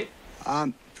everybody.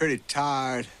 I'm pretty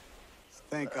tired.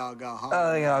 Think I'll go home.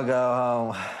 I think I'll go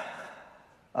home.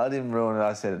 I didn't ruin it.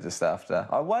 I said it just after.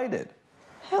 I waited.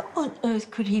 How on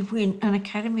earth could he win an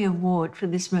Academy Award for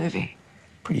this movie?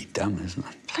 Pretty dumb, isn't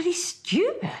it? Bloody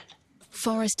stupid.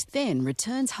 Forrest then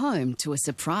returns home to a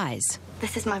surprise.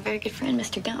 This is my very good friend,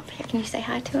 Mr. Gump. Here, can you say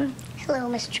hi to him? Hello,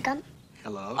 Mr. Gump.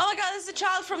 Hello. Oh, my God, there's a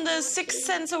child from the Sixth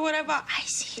Sense or whatever. I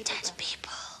see dead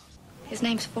people. His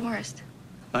name's Forrest.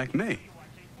 Like me.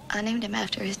 I named him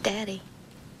after his daddy.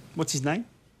 What's his name?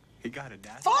 He got a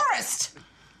dad. Forrest!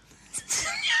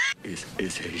 Is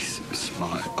he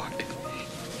smart?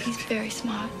 He's very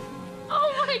smart.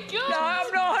 Oh, my God. No,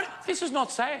 I'm not. This is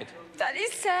not sad. That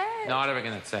is sad. No, I don't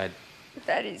reckon that's sad.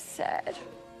 That is sad.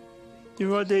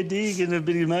 You're right there, dear. Getting a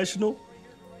bit emotional.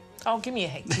 Oh, give me a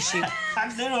heck tissue.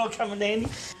 I don't know, coming handy.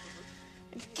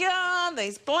 God,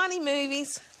 these bloody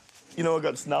movies. You know what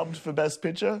got snubbed for Best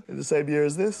Picture in the same year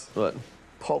as this? What?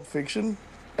 Pulp Fiction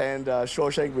and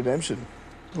Shawshank Redemption.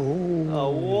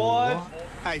 Oh, what?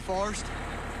 Hey, Forrest.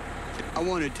 I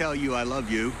want to tell you I love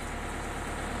you.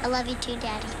 I love you too,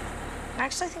 Daddy. I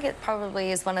actually think it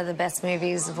probably is one of the best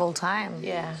movies of all time.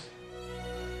 Yeah.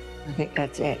 I think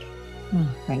that's it. Oh,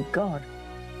 thank God.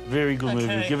 Very good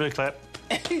movie. Give it a clap.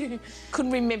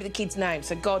 Couldn't remember the kid's name,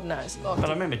 so God knows. But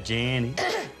I remember Jenny.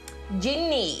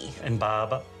 Jenny. And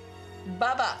Barbara.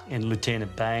 Bubba. And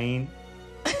Lieutenant Bain.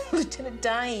 Lieutenant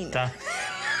Dane.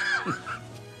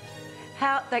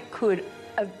 How that could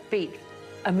have beat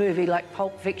a movie like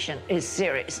Pulp Fiction is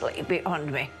seriously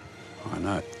beyond me. I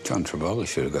know. John Travolta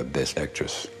should have got Best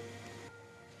Actress.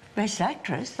 Best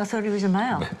actress? I thought he was a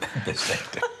male. Best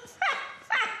Actor.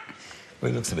 Well,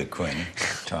 he looks a bit queeny,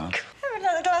 Tom. Have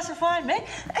another glass of wine, Meg.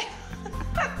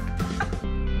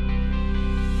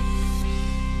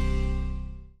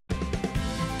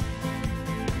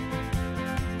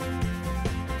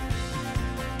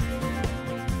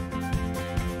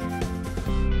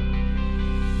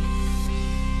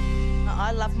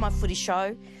 I love my footy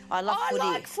show. I love footy.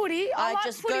 I like footy. I like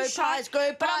just footy go show, Pies,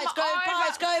 go but Pies, I'm go Pies,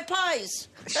 over- go Pies.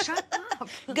 Shut up.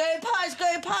 Go Pies,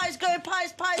 go Pies, go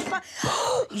Pies, Pies,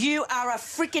 Pies. You are a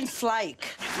freaking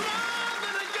flake.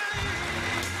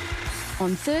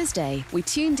 On Thursday, we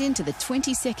tuned into the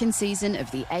 22nd season of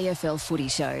the AFL Footy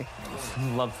Show.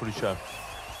 Love Footy Show.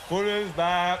 Footy's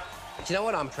back. Do you know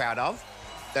what I'm proud of?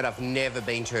 That I've never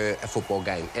been to a football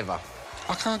game, ever.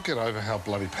 I can't get over how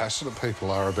bloody passionate people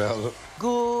are about it.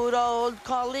 Good old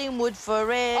Collingwood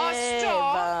forever.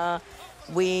 stop.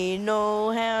 We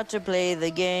know how to play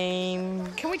the game.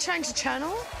 Can we change the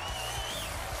channel?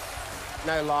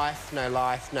 No life, no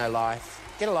life, no life.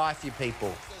 Get a life, you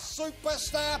people.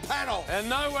 Superstar panel. And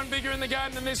no one bigger in the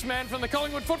game than this man from the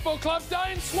Collingwood Football Club,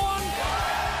 Dane Swan.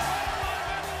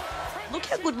 Look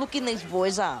how good-looking these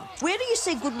boys are. Where do you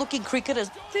see good-looking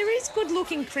cricketers? There is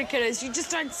good-looking cricketers. You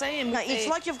just don't see them. No, it's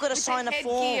like you've got to sign a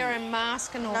form. Headgear and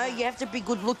mask and all. No, you have to be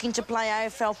good-looking to play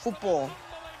AFL football.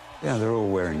 Yeah, they're all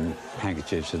wearing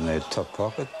handkerchiefs in their top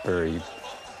pocket, very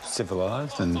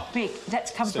civilised and... Mick,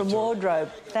 that's come from wardrobe.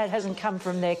 That hasn't come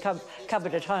from their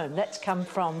cupboard at home. That's come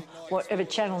from whatever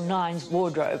Channel 9's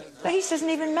wardrobe. His doesn't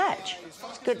even match.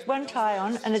 He's got one tie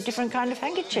on and a different kind of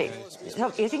handkerchief.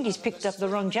 You think he's picked up the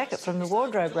wrong jacket from the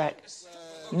wardrobe rack.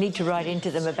 You need to write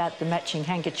into them about the matching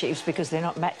handkerchiefs because they're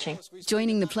not matching.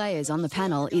 Joining the players on the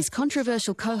panel is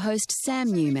controversial co-host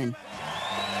Sam Newman.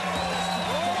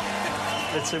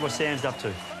 Let's see what Sam's up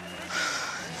to.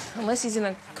 Unless he's in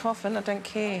a coffin, I don't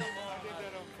care.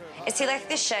 Is he like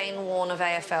the Shane Warne of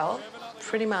AFL?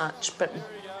 Pretty much, but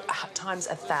times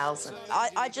 1,000.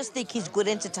 I just think he's good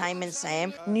entertainment,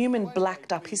 Sam. Newman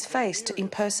blacked up his face to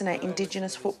impersonate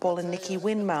Indigenous footballer Nicky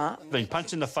Winmar. Being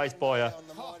punched in the face by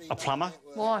a plumber.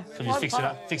 Why? Because he's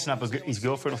fixing up his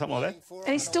girlfriend or something like that.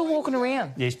 And he's still walking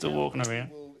around? Yeah, he's still walking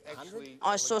around.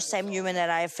 I saw Sam Newman at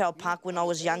AFL Park when I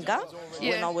was younger,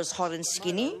 when I was hot and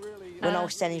skinny. When I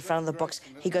was standing in front of the box,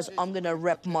 he goes, I'm going to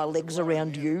wrap my legs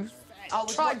around you.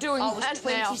 Try doing I was that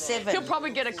 27. now. He'll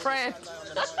probably get a cramp.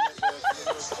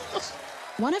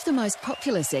 One of the most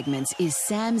popular segments is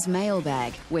Sam's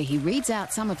Mailbag, where he reads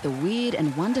out some of the weird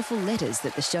and wonderful letters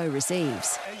that the show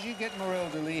receives. As you get more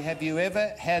elderly, have you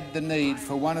ever had the need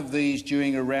for one of these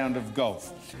during a round of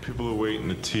golf? People are waiting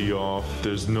to tee off.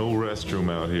 There's no restroom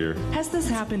out here. Has this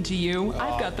happened to you?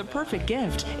 I've got the perfect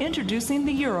gift. Introducing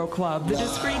the Euro Club, the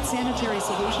discreet sanitary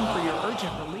solution for your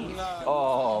urgent relief.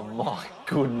 Oh, my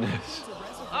goodness.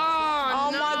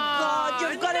 Oh my God,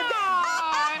 you've got to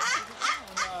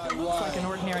It looks like an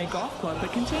ordinary golf club,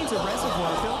 but contains a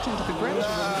reservoir built into the ground to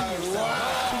relieve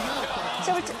yourself.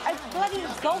 So it's a bloody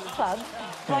golf club,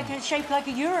 shaped like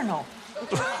a urinal.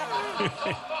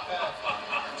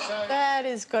 That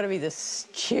has got to be the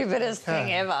stupidest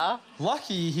thing ever.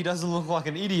 Lucky he doesn't look like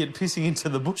an idiot pissing into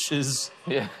the bushes.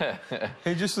 Yeah.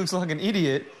 He just looks like an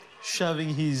idiot shoving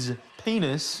his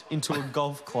penis into a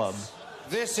golf club.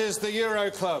 This is the Euro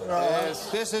Club. Yes,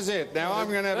 this is it. Now I'm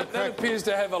going to have a crack. That appears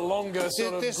to have a longer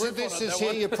sort of This grip on is it,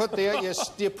 here. You put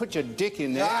you put your dick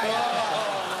in there.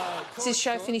 Is this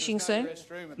show finishing soon?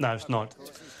 No, it's not.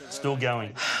 Still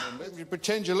going. You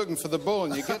pretend you're looking for the ball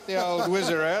and you get the old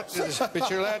whizzer out, but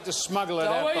you're allowed to smuggle it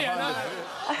out behind it.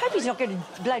 I hope he's not going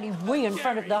to bloody wee in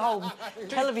front of the whole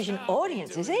television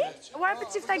audience, is he? What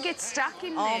happens if they get stuck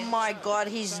in there? Oh my God,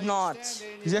 he's not.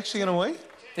 He's actually going to wee?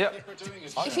 Yep.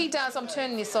 If he does, I'm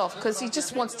turning this off because he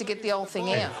just wants to get the whole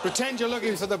thing out. Pretend you're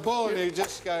looking for the ball and you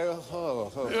just go,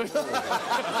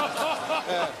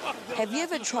 Have you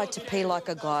ever tried to pee like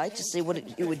a guy to see what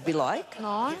it would be like?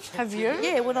 No. Have you?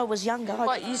 Yeah, when I was younger.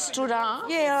 What, you stood up?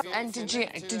 Yeah. And did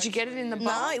you get it in the bowl?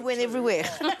 No, it went everywhere.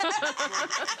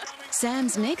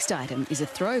 Sam's next item is a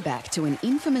throwback to an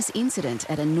infamous incident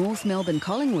at a North Melbourne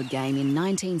Collingwood game in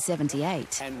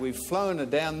 1978. And we've flown her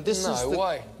down. This is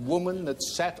the woman that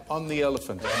sat on the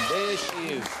elephant. And there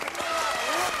she is.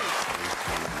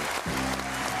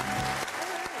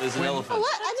 There's an elephant.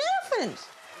 What? An elephant?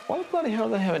 Why the bloody hell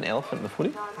do they have an elephant in the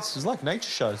footy? This is like nature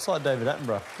show. It's like David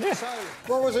Attenborough. Yeah. So,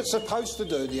 what was it supposed to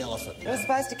do, the elephant? It was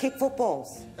supposed to kick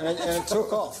footballs. And it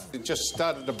took off. It just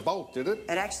started to bolt, did it?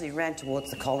 It actually ran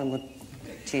towards the Collingwood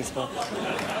cheer squad.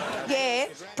 Yeah,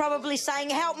 probably saying,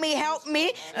 help me,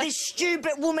 this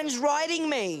stupid woman's riding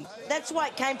me. That's why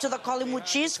it came to the Collingwood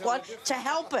cheer squad, to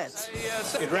help it.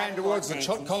 It ran towards the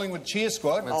Collingwood cheer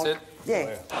squad. That's it.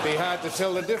 Yeah. Be hard to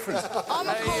tell the difference. I'm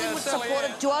a Collingwood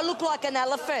supporter. Do I look like an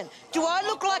elephant? Do I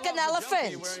look like an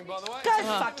elephant? Go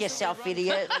fuck yourself,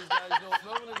 idiot.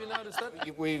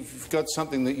 We've got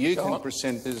something that you can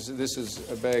present. This is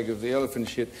a bag of the elephant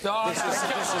shit. This is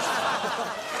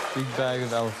Big bag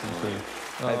of elephant food.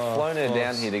 They've flown her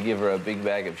down here to give her a big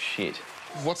bag of shit.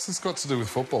 What's this got to do with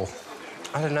football?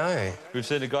 I don't know. We've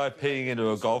seen a guy peeing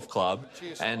into a golf club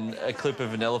and a clip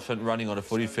of an elephant running on a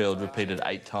footy field repeated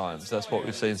 8 times. That's what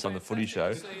we've seen on the footy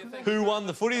show. Who won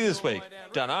the footy this week?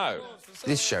 Dunno.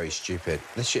 This show is stupid.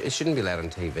 It shouldn't be allowed on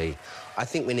TV. I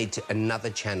think we need another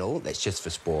channel that's just for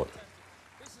sport.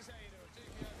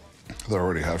 They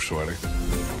already have, Shwati.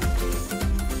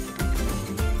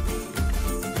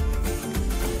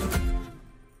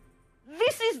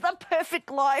 This is the perfect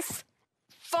life.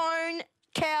 Phone,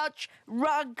 couch,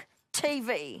 rug,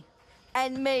 TV.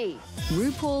 And me.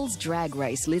 RuPaul's Drag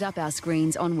Race lit up our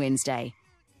screens on Wednesday.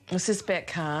 Was this about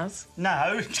cars?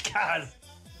 No, cars.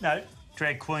 No,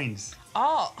 drag queens.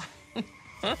 Oh.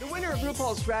 The winner of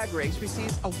RuPaul's Drag Race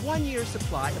receives a 1-year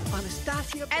supply of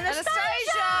Anastasia.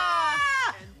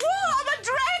 Woo! I'm a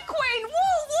drag queen! Woo,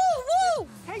 woo, woo!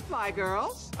 Hey, Fly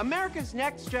Girls. America's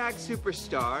next drag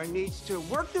superstar needs to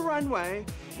work the runway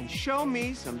and show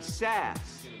me some sass.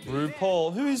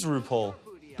 RuPaul? Who is RuPaul?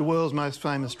 The world's most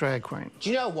famous drag queen. Do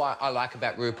you know what I like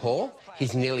about RuPaul?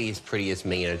 He's nearly as pretty as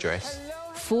me in a dress.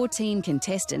 14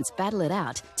 contestants battle it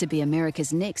out to be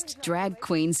America's next drag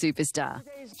queen superstar.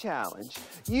 Today's challenge,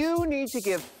 you need to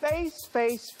give face,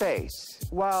 face, face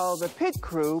while the pit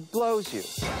crew blows you.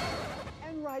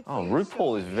 Oh,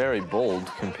 RuPaul is very bald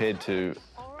compared to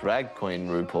drag queen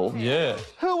RuPaul. Yeah.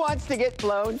 Who wants to get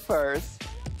blown first?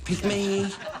 Pick me. Me!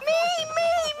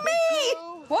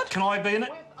 What? Can I be in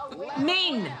it?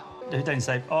 Men. They didn't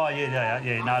say, oh, yeah,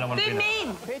 no, I don't want to be in it.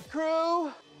 Men. Pit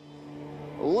crew,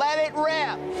 let it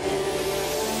rip.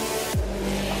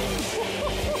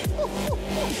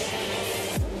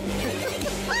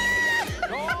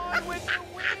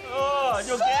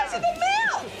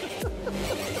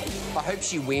 hope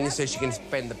she wins so she can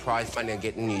spend the prize money on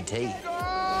getting new teeth.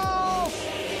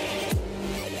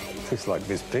 Tastes like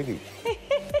Miss Piggy.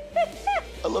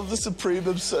 I love the supreme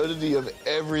absurdity of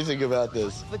everything about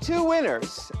this. The two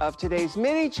winners of today's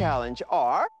mini challenge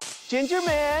are Ginger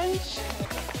Minge.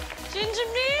 Ginger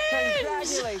Minge!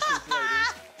 Congratulations, ladies.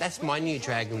 That's my new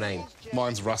dragon name.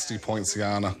 Mine's Rusty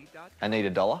Poinciana. I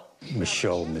need $1.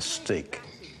 Michelle Mystique.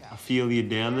 I feel you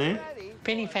down there.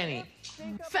 Penny Fanny.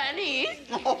 Fanny?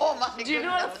 Oh my Do you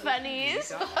know what a fanny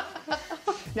is?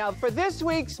 Now, for this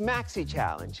week's Maxi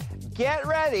Challenge, get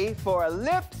ready for a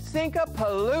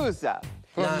lip-sync-a-palooza.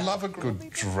 I love a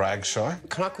good drag show.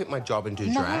 Can I quit my job and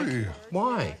do drag?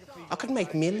 Why? I could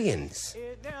make millions.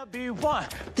 The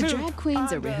drag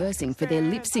queens are rehearsing for their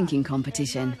lip-syncing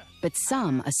competition, but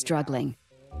some are struggling.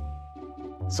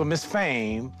 So Miss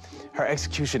Fame, her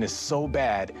execution is so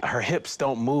bad, her hips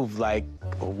don't move like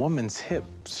a woman's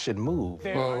hips should move.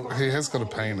 Well, he has got a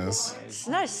penis. There's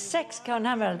no sex going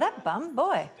home out of that bum,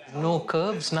 boy. No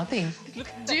curves, nothing.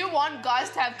 Do you want guys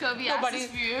to have curvy asses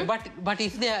for you? But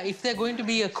if they're going to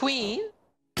be a queen.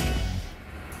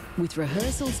 With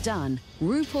rehearsals done,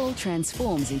 RuPaul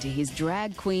transforms into his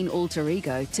drag queen alter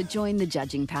ego to join the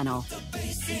judging panel.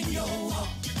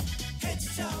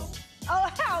 Oh,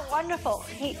 how wonderful.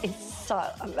 He is so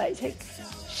amazing.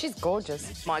 She's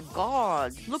gorgeous. My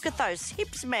God, look at those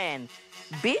hips, man.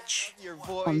 Bitch.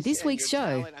 On this week's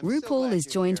show, RuPaul is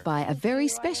joined by a very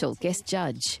special guest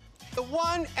judge. The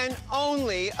one and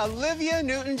only Olivia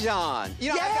Newton-John.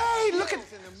 You know, Yay! Look at...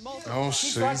 Oh,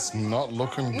 she's not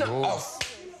looking good. Oh,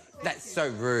 that's so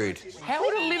rude. How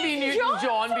would Olivia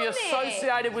Newton-John be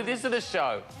associated with this of the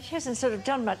show? She hasn't sort of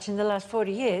done much in the last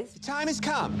 40 years. The time has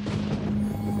come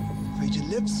for you to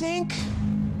lip sync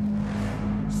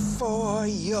for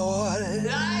your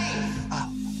life. Oh.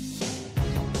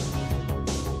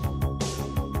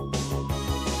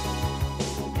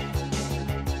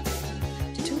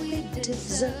 Do we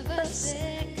deserve a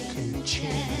second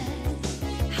chance?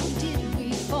 How did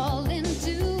we fall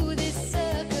into this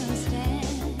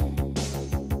circumstance?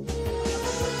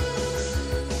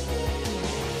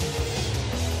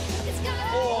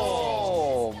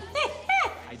 Oh!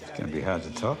 It's going to be hard to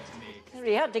top. It's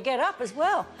really hard to get up as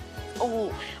well.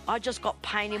 Oh, I just got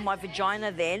pain in my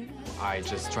vagina then. I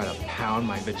just try to pound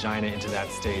my vagina into that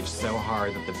stage so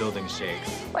hard that the building shakes.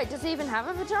 Wait, does he even have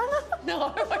a vagina?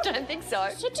 No, I don't think so.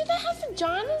 So do they have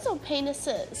vaginas or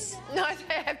penises? No,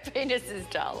 they have penises,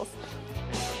 Charles.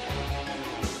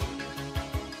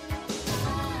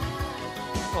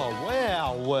 Oh,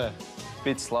 wow.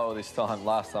 Bit slower this time.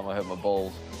 Last time I hurt my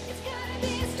balls.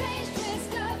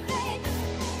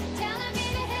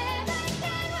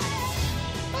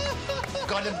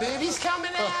 Got the boobies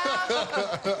coming out.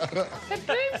 The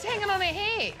boob's hanging on her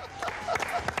hair.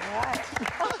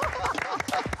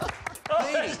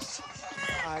 Ladies,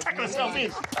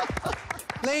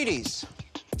 Ladies,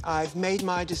 I've made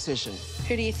my decision.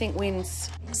 Who do you think wins?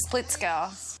 Split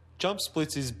scar. Jump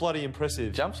splits is bloody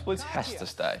impressive. Jump splits has to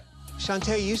stay.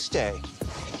 Shantae, you stay.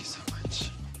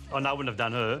 Oh, no, I wouldn't have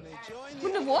done her.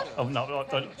 Wouldn't have what? Oh, no,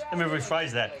 let me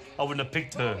rephrase that. I wouldn't have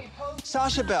picked her.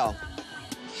 Sasha Bell,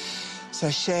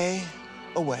 sashay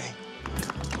away.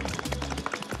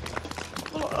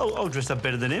 Well, I'll dress up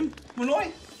better than him, wouldn't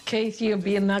I? Keith, you'll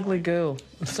be an ugly girl.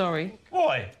 I'm sorry.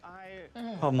 Why?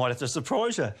 I might have to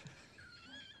surprise her.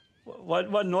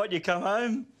 One night you come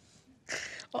home.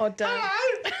 Oh, don't.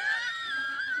 Hello!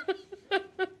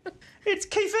 It's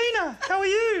Keithina. How are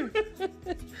you?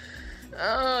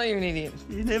 Oh, you're an idiot.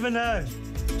 You never know.